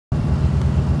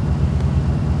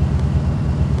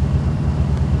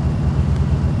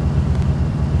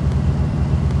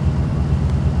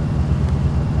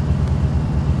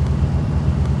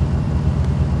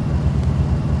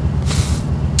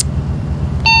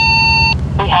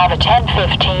have a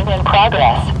 10:15 in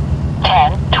progress.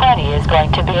 10:20 is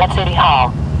going to be at City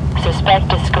Hall. Suspect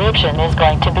description is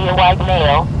going to be a white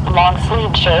male,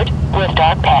 long-sleeved shirt, with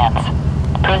dark pants.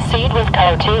 Proceed with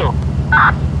code 2.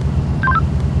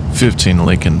 15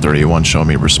 Lincoln 31, show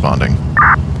me responding.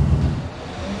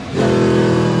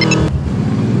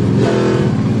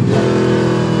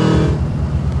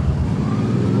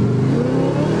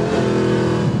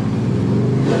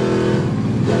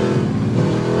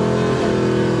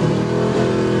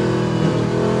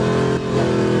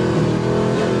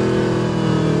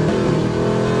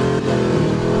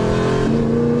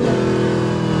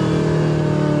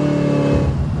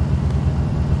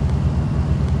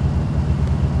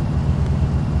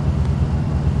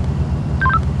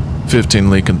 Fifteen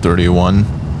Lincoln 31.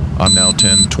 I'm now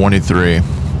 1023.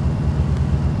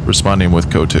 Responding with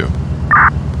code 2.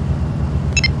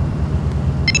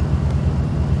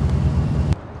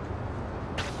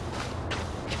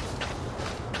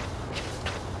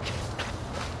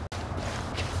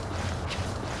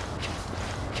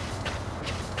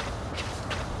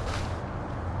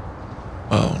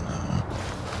 Oh no.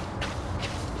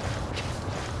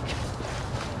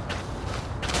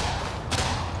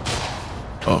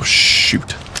 Oh,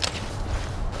 shoot.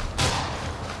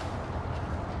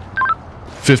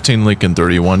 15 Lincoln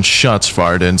 31, shots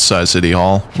fired inside City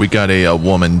Hall. We got a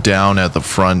woman down at the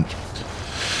front.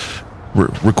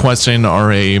 Requesting RA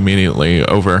immediately.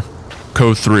 Over.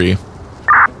 Code 3.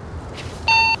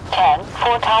 10,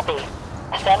 4 copy.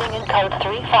 Sending in code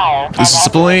 3 fire. This is the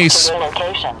police.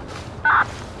 Location.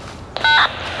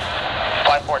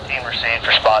 514 received,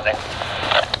 responding.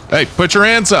 Hey, put your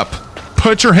hands up.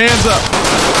 Put your hands up.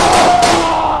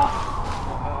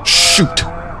 Shoot.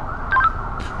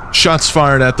 Shots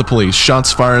fired at the police.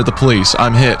 Shots fired at the police.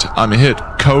 I'm hit. I'm hit.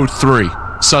 Code 3.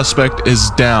 Suspect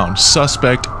is down.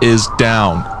 Suspect is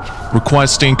down.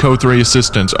 Requesting code 3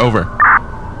 assistance. Over.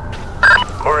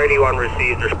 R81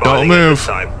 received, responding. Don't move.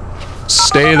 At this time.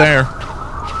 Stay there.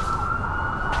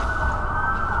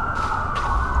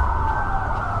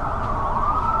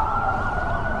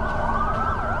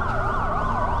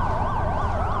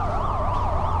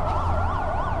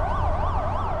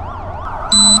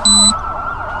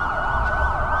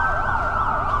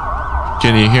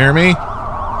 Can you hear me?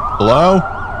 Hello?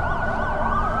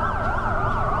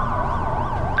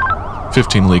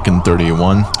 15 Lincoln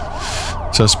 31.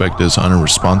 Suspect is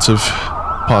unresponsive.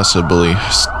 Possibly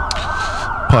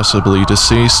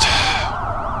deceased.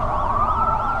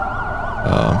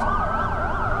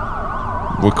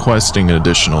 Requesting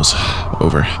additionals.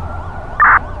 Over.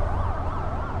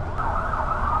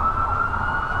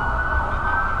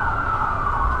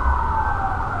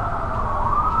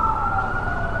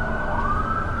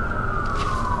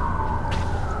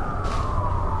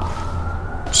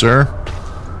 Sir,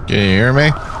 can you hear me?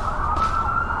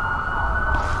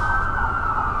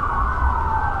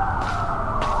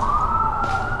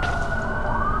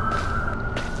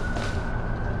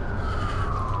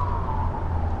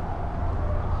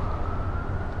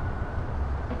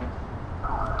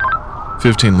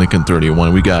 (15 Lincoln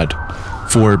 31). We got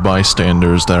 4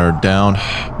 bystanders that are down.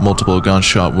 Multiple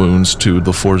gunshot wounds to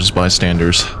the 4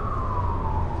 bystanders.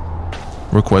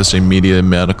 Requesting immediate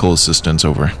medical assistance.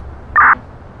 Over.